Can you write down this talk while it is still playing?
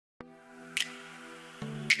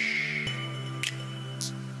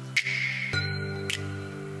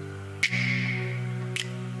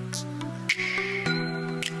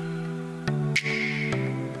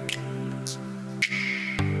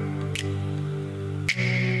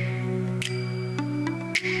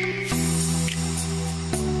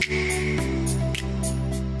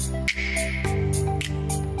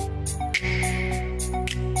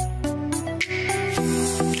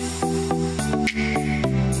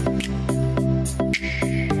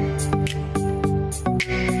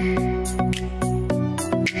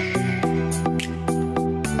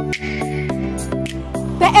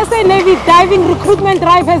SA Navy diving recruitment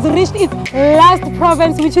drive has reached its last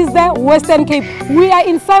province, which is the Western Cape. We are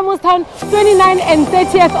in Simonstown, 29th and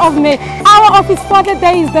 30th of May. Our office for the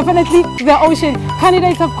day is definitely the ocean.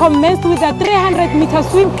 Candidates have commenced with a 300-meter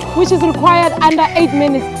swim, which is required under 8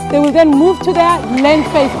 minutes. They will then move to their land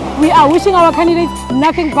phase. We are wishing our candidates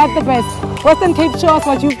nothing but the best. Western Cape, show us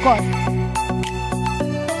what you've got.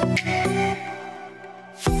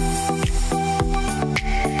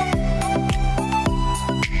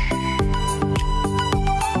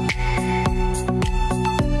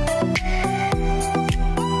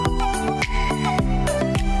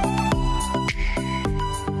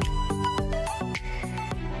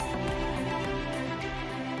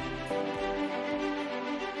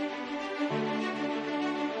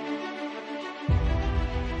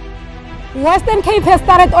 Western Cape has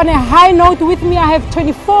started on a high note. With me I have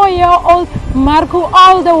 24-year-old Marco,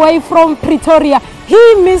 all the way from Pretoria.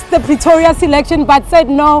 He missed the Pretoria selection but said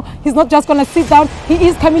no, he's not just going to sit down. He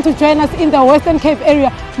is coming to join us in the Western Cape area.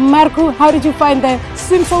 Marco, how did you find the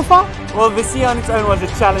swim so far? Well, the sea on its own was a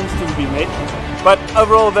challenge to be met, but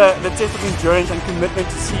overall the test of endurance and commitment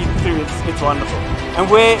to see it through, it's wonderful. And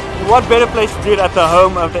what better place to do it at the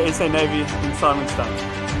home of the SA Navy in Simonstown.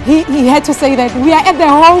 He had to say that. We are at the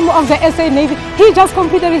home of the SA Navy. He just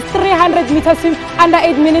completed his 300-meter swim under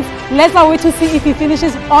 8 minutes. Let's wait to see if he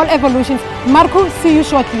finishes all evolutions. Marco, see you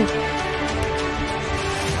shortly.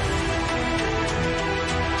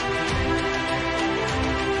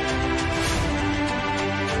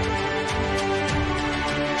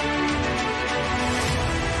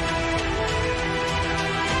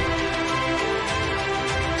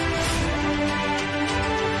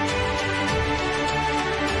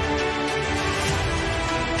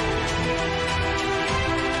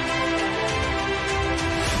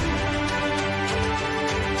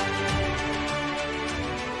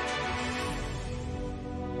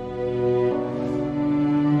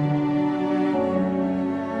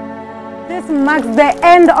 This marks the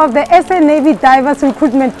end of the SA Navy divers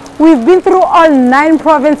recruitment. We've been through all 9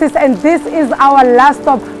 provinces and this is our last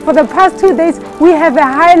stop. For the past 2 days, we have a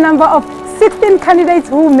high number of 16 candidates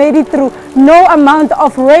who made it through. No amount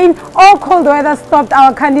of rain or cold weather stopped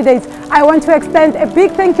our candidates. I want to extend a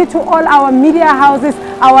big thank you to all our media houses,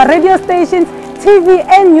 our radio stations, TV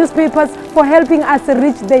and newspapers for helping us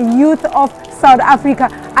reach the youth of South Africa.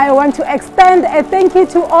 I want to extend a thank you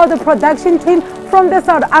to all the production team from the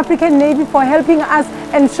South African Navy for helping us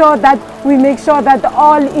ensure that we make sure that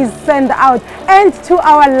all is sent out. And to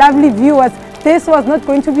our lovely viewers, this was not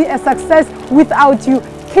going to be a success without you.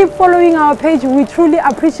 Keep following our page. We truly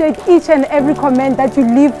appreciate each and every comment that you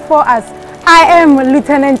leave for us. I am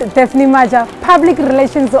Lieutenant Daphne Maja, Public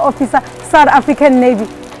Relations Officer, South African Navy.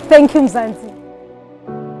 Thank you, Mzansi.